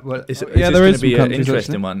 Right. Well, Is Yeah, this there going is to be some an countries,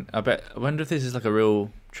 interesting actually. one? I wonder if this is like a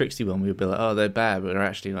real tricksy one. We'd be like, oh, they're bad, but they're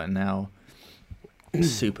actually like now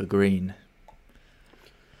super green.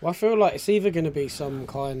 Well, I feel like it's either going to be some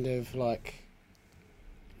kind of like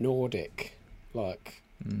Nordic, like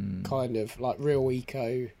kind of like real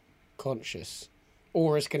eco-conscious,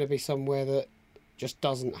 or it's going to be somewhere that just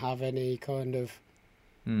doesn't have any kind of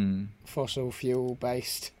fossil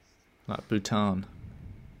fuel-based. Like Bhutan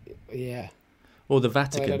Yeah. or the They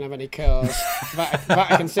Vatican. don't have any cars.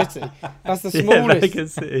 Vatican City. That's the Yeah, smallest. Vatican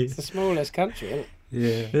City. It's the smallest country, isn't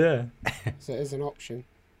it? yeah. Yeah, So it is an option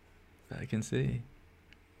Vatican City.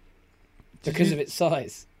 because of its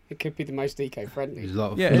size. It could be the most eco-friendly. There's a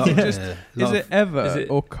lot of, Yeah, is it just- a Is lot it ever is it-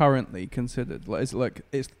 or currently considered? Like, is it like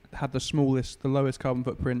it's had the lowest carbon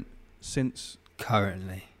footprint since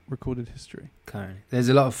currently? recorded history? There's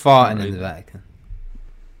a lot of farting in Currently. the Vatican.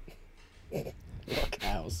 Like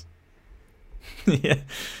cows. Yeah,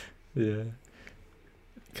 yeah.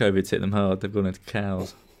 COVID's hit them hard. They've gone into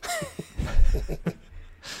cows.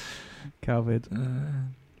 Calvid.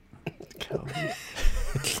 Cows.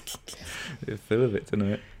 You're full of it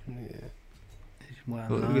tonight. Yeah. Well,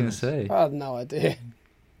 What were you going to say? I had no idea.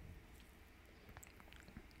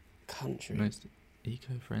 Country. Most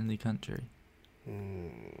eco-friendly country. I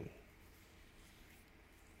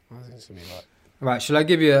was going to be like. Right, shall I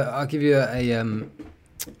give you? I'll give you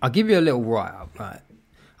a little write-up. Right,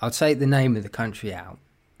 I'll take the name of the country out,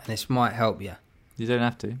 and this might help you. You don't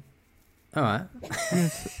have to. All right.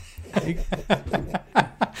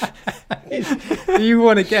 You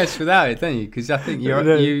want to guess without it, don't you? Because I think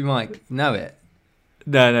you might know it.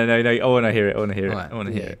 No. I want to hear it. Right. I want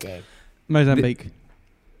to hear Yeah, it. go. Mozambique.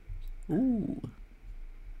 Ooh.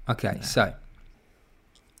 Okay, so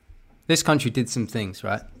this country did some things,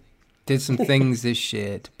 right? Did some things this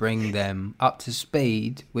year to bring them up to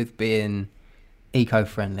speed with being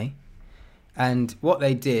eco-friendly. And what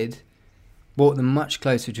they did brought them much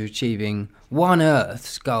closer to achieving One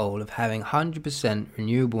Earth's goal of having 100%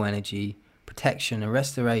 renewable energy, protection and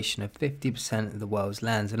restoration of 50% of the world's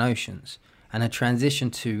lands and oceans, and a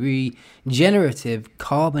transition to regenerative,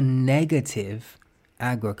 carbon-negative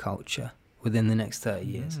agriculture within the next 30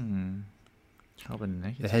 years. Carbon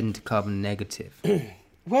negative. They're heading to carbon negative.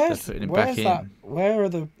 Where's putting it back that? in. Where are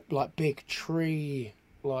the like big tree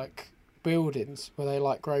like buildings where they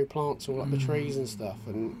like grow plants or like the trees and stuff?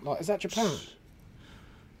 And like, is that Japan?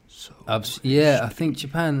 So Yeah, I think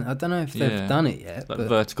Japan. I don't know if they've Yeah. done it yet, like but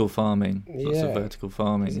vertical farming. Lots Yeah. of vertical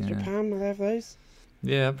farming. Is it Yeah. Japan where they have those?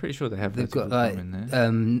 Yeah, I'm pretty sure they have they've vertical got like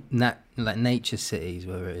farming there. like nature cities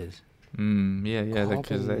where it is. Yeah,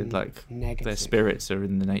 because they Carbon like negative. their spirits are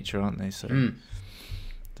in the nature, aren't they? So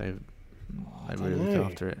they they really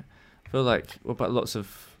look after it. I feel like what about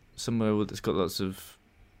somewhere that's got lots of,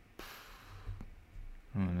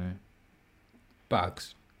 I don't know,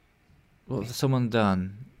 Bugs. what has someone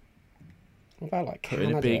done? What about like Put in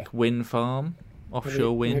Canada? a big wind farm,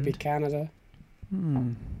 offshore wind. Maybe Canada. Hmm.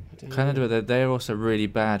 I don't know. Canada, they're also really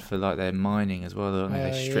bad for like their mining as well, aren't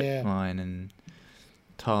they? They strip yeah. mine and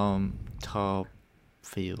tar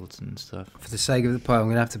fields and stuff. For the sake of the pie, I'm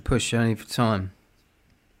going to have to push only for time.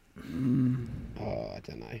 Oh, I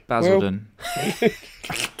don't know. Basildon.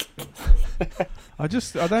 I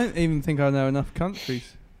don't even think I know enough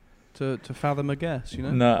countries to fathom a guess, you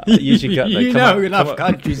know? No, you should get You know enough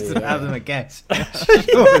countries to have them a guess.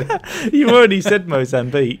 You've already said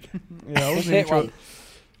Mozambique. Yeah, I wasn't Hit even sure. one.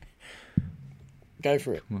 Go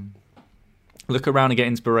for it. Look around and get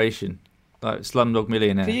inspiration. Like Slumdog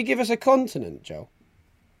Millionaire. Can you give us a continent, Joel?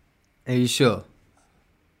 Are you sure?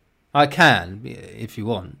 I can, if you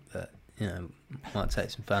want, but, might take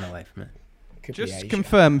some fun away from it. Could be Just Asia.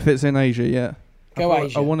 confirm if it's in Asia, yeah. Go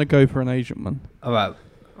Asia. I want to go for an Asian one. All right,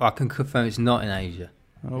 I can confirm it's not in Asia.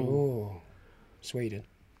 Oh, Oh, Sweden.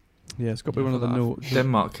 yeah, it's got to be one of the north.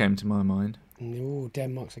 Denmark came to my mind. Oh,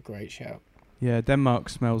 Denmark's a great shout. Yeah, Denmark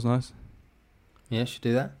smells nice. Yeah, should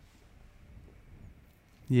do that.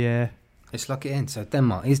 Yeah. Let's lock it in. So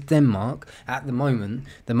Denmark. Is Denmark, at the moment,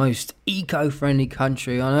 the most eco-friendly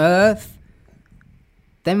country on Earth?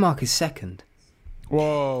 Denmark is second.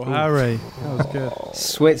 Whoa, Harry. That was good.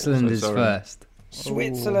 Switzerland So is sorry. first.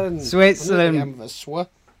 Switzerland. Switzerland. I'm a swa.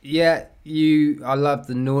 Yeah, I love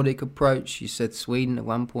the Nordic approach. You said Sweden at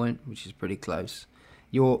one point, which is pretty close.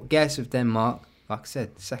 Your guess of Denmark, like I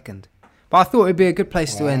said, second. But I thought it'd be a good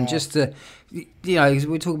place to end, just to, 'cause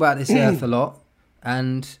we talk about this Earth a lot,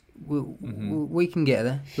 and we can get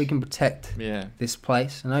there. We can protect this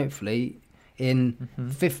place, and hopefully in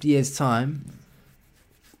 50 years' time,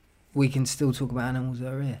 we can still talk about animals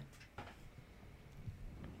that are here.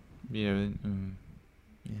 Yeah.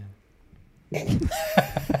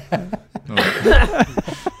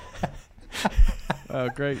 Oh,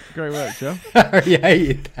 great work, Joe. He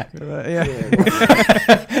hated that.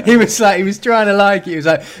 Yeah. He was trying to like it. He was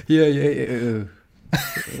like, yeah.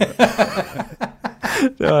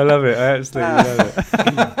 No, I love it. I absolutely love it.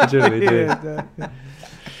 I genuinely do. Yeah.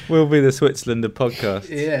 We'll be the Switzerland of podcast.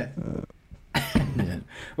 Yeah.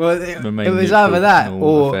 Well, it Remain was neutral either that in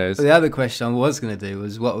all or affairs. the other question I was going to do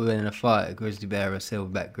was what would win in a fight, a grizzly bear or a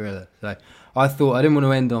silverback gorilla. So I thought I didn't want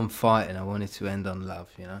to end on fighting. I wanted to end on love,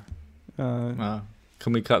 Wow.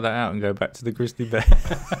 Can we cut that out and go back to the grizzly bear?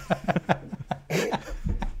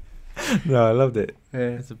 No, I loved it. Yeah.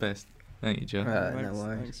 It's the best. Thank you, John. Right, Thanks, no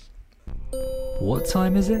worries. thanks. What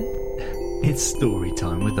time is it? It's story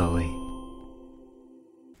time with Ollie.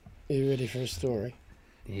 Are you ready for a story?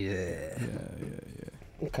 Yeah.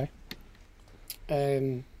 Okay.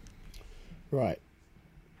 Right.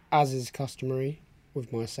 As is customary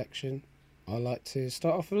with my section, I like to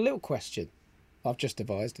start off with a little question I've just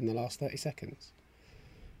devised in the last 30 seconds.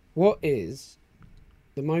 What is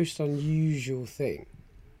the most unusual thing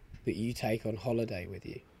that you take on holiday with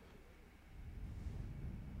you?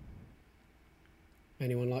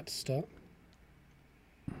 Anyone like to start?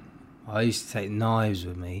 I used to take knives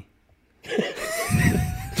with me.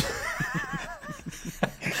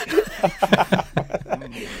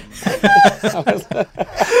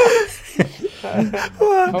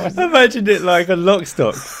 I imagined it like a lock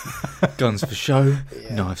stock. Guns for show,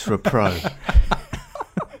 knives for a pro.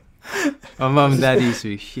 My mum and dad used to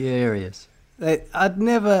be furious. I'd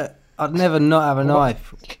never not have a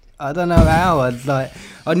knife. I don't know how.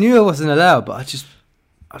 I knew I wasn't allowed, but I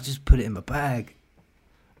just put it in my bag,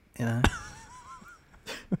 And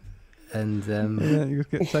Yeah, you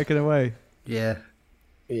just get taken away. yeah.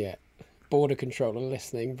 Yeah. Border controller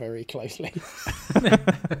listening very closely.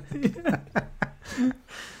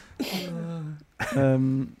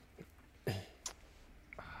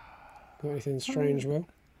 Got anything strange, Will?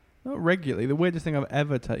 Not regularly. The weirdest thing I've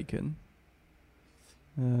ever taken.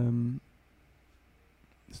 It's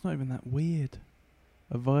not even that weird.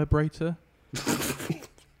 A vibrator. What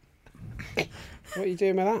are you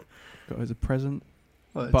doing with that? Got it as a present.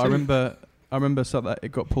 What, But I too? remember so that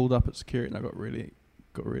it got pulled up at security and I got really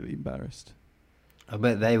embarrassed. I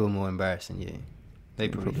bet they were more embarrassed than you. They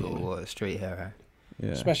probably Yeah. thought, what a street hero.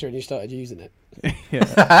 Yeah. Especially when you started using it.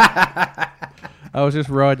 Yeah. I was just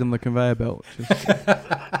riding the conveyor belt. Just,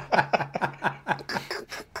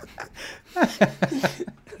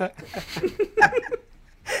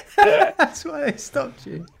 That's why they stopped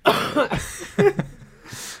you.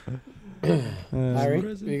 Harry,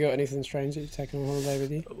 have you got anything strange that you've taken on holiday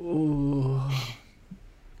with you? Ooh.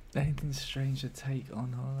 Anything strange to take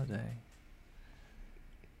on holiday?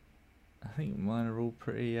 I think mine are all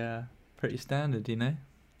pretty standard, you know.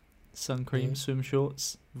 Sun cream, swim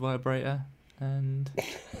shorts, vibrator, and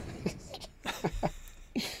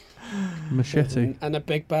Machete. And a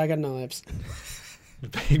big bag of knives. a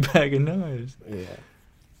big bag of knives. Yeah.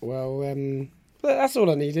 Well, but that's all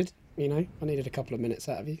I needed. You know, I needed a couple of minutes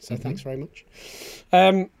out of you, so Mhm. thanks very much.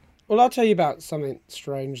 Well, I'll tell you about something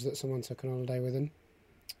strange that someone took on holiday with them.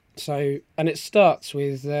 So, and it starts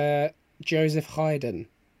with Joseph Haydn.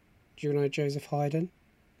 Do you know Joseph Haydn?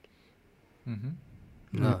 Mm-hmm.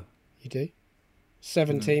 No. You do?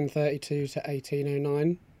 1732 to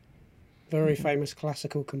 1809. Very famous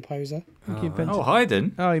classical composer. I think he invented, Oh,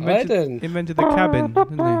 Haydn. he Haydn. invented the cabin,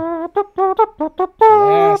 didn't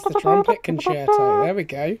Yes, the trumpet concerto. There we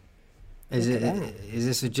go. Is Look it? at that. Is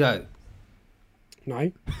this a joke?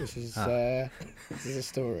 No, this is a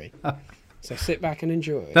story. So sit back and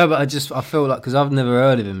enjoy it. No, but I feel like, because I've never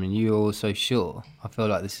heard of him and you're all so sure, I feel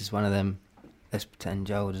like this is one of them, let's pretend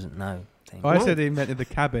Joel doesn't know things. he? I No. said he invented the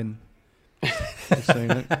cabin. Just saying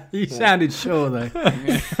that. You sounded sure though.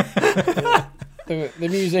 The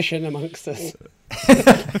musician amongst us.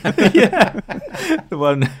 Yeah, the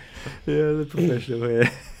one. Yeah, the professional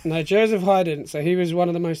here. No, Joseph Haydn. So he was one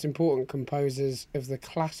of the most important composers of the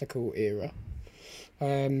classical era.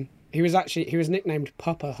 He was nicknamed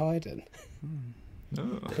Papa Haydn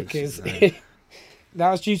Oh. because that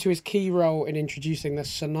was due to his key role in introducing the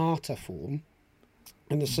sonata form.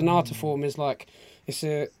 And the sonata form is like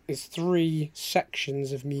it's 3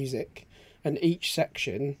 sections of music, and each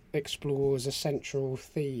section explores a central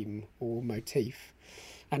theme or motif.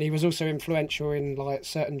 And he was also influential in like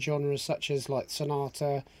certain genres such as like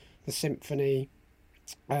sonata, the symphony,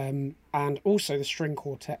 and also the string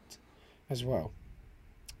quartet as well.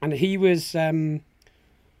 And he was the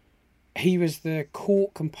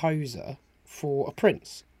court composer for a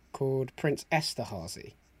prince called Prince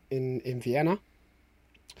Esterhazy in Vienna.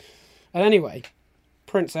 And anyway,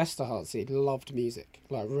 Prince Esterhazy loved music,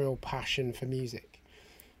 like real passion for music.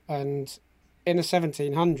 And in the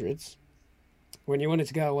 1700s, when you wanted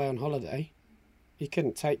to go away on holiday, you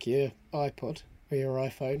couldn't take your iPod or your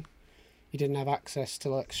iPhone. You didn't have access to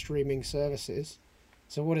like streaming services.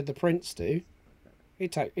 So what did the prince do? He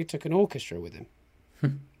took an orchestra with him.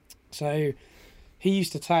 So he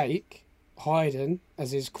used to take Haydn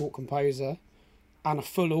as his court composer and a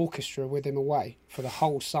full orchestra with him away for the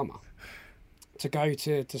whole summer to go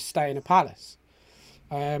to stay in a palace.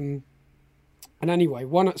 And anyway,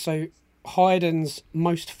 so Haydn's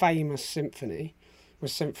most famous symphony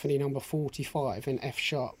was Symphony Number 45 in F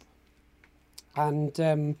sharp,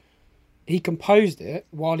 and he composed it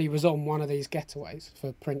while he was on one of these getaways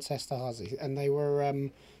for Prince Esterhazy, and they were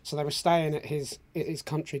staying at his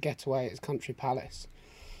country getaway at his country palace,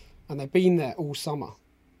 and they'd been there all summer,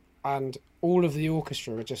 and all of the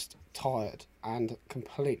orchestra were just tired and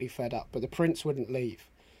completely fed up, but the prince wouldn't leave,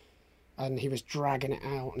 and he was dragging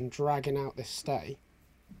out this stay.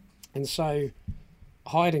 And so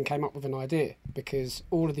Haydn came up with an idea, because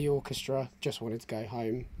all of the orchestra just wanted to go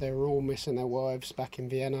home. They were all missing their wives back in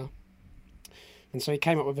Vienna. And so he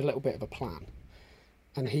came up with a little bit of a plan.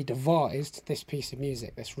 And he devised this piece of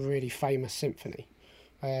music, this really famous symphony,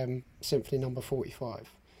 Symphony Number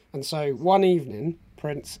 45. And so one evening,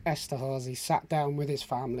 Prince Esterhazy sat down with his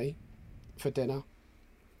family for dinner.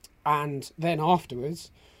 And then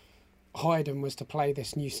afterwards, Haydn was to play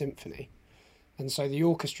this new symphony. And so the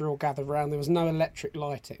orchestra all gathered around. There was no electric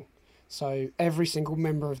lighting. So every single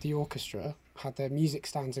member of the orchestra had their music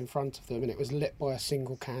stands in front of them, and it was lit by a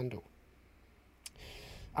single candle.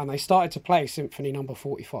 And they started to play Symphony Number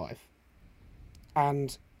 45.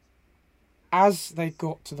 And as they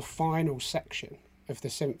got to the final section of the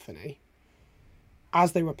symphony,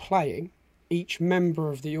 as they were playing, each member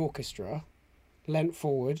of the orchestra leant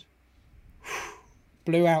forward,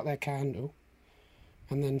 blew out their candle,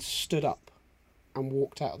 and then stood up and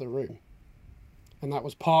walked out of the room. And that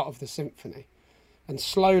was part of the symphony. And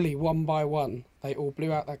slowly, one by one, they all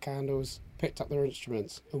blew out their candles, picked up their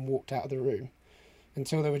instruments, and walked out of the room,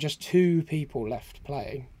 until there were just 2 people left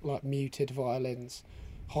playing, like muted violins,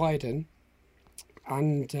 Haydn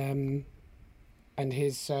and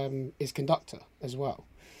his conductor as well.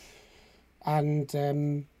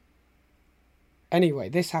 And anyway,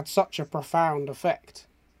 this had such a profound effect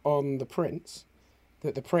on the prince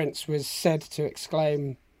that the prince was said to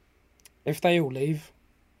exclaim, "If they all leave,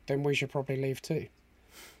 then we should probably leave too."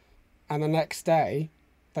 And the next day,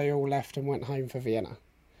 they all left and went home for Vienna.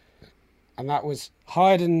 And that was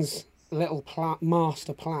Haydn's little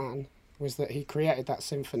master plan, was that he created that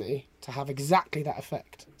symphony to have exactly that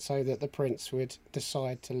effect, so that the prince would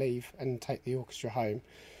decide to leave and take the orchestra home.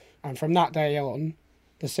 And from that day on,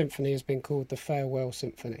 the symphony has been called the Farewell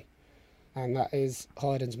Symphony, and that is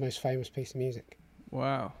Haydn's most famous piece of music.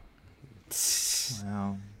 Wow.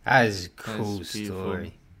 Wow. That is a cool That's beautiful.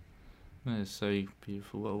 story. That is so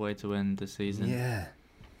beautiful. What a way to end the season. Yeah.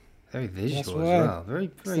 Very visual That's as why. well. Very,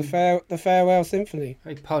 It's very, the Farewell Symphony.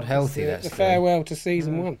 very pod healthy. It's That's the farewell to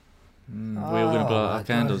season Yeah. 1. We're all going to blow out our my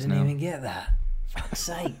candles God, I now. didn't even get that. Fuck's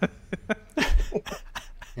sake.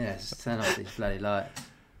 Yeah, just turn off these bloody lights.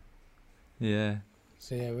 Yeah.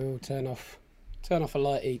 So yeah, we will turn off a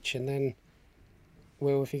light each, and then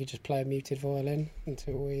Will, if you could just play a muted violin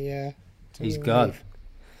until we. He's gone.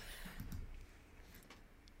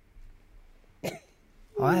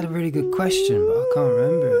 I had a really good question, but I can't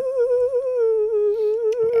remember it.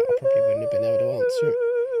 Well, I probably wouldn't have been able to answer it.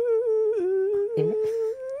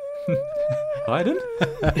 Haydn?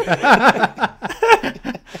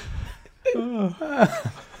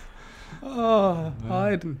 Oh,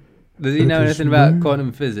 Haydn. Does he know anything about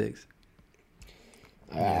quantum physics?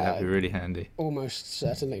 Yeah, that'd be really handy. Almost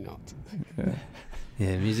certainly not.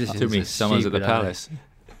 Yeah, musicians. Too many are summers at the stupid, aren't palace.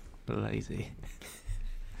 Lazy.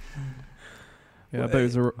 Yeah, I bet it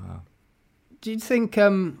was a. Wow. they? Do you think?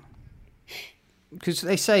 Because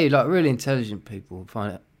they say like really intelligent people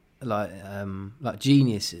find it like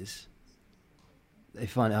geniuses. They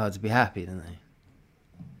find it hard to be happy, don't they?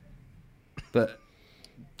 But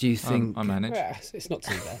do you think? I manage. Yeah, it's not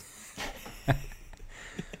too bad.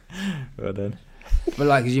 Well done. But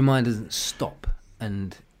like, 'cause your mind doesn't stop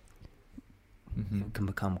and Mm-hmm. it can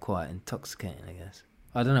become quite intoxicating, I guess.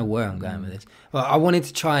 I don't know where I'm going with this. Well, I wanted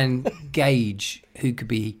to try and gauge who could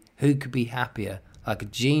be happier, like a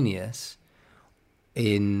genius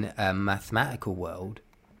in a mathematical world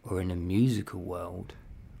or in a musical world,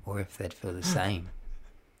 or if they'd feel the same.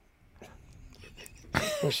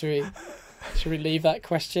 Well, should we leave that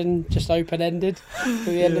question just open ended to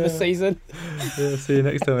the end of the season? Yeah, see you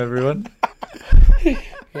next time, everyone. Yeah,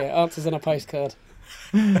 answers on a postcard.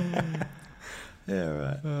 Yeah,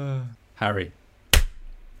 right. Harry.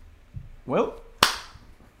 Well.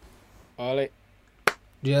 Ollie.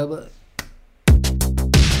 Yeah, but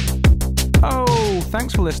Oh,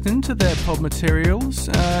 thanks for listening to their pod materials.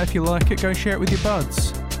 If you like it, go share it with your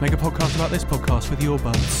buds. Make a podcast about this podcast with your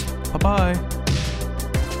buds. Bye-bye.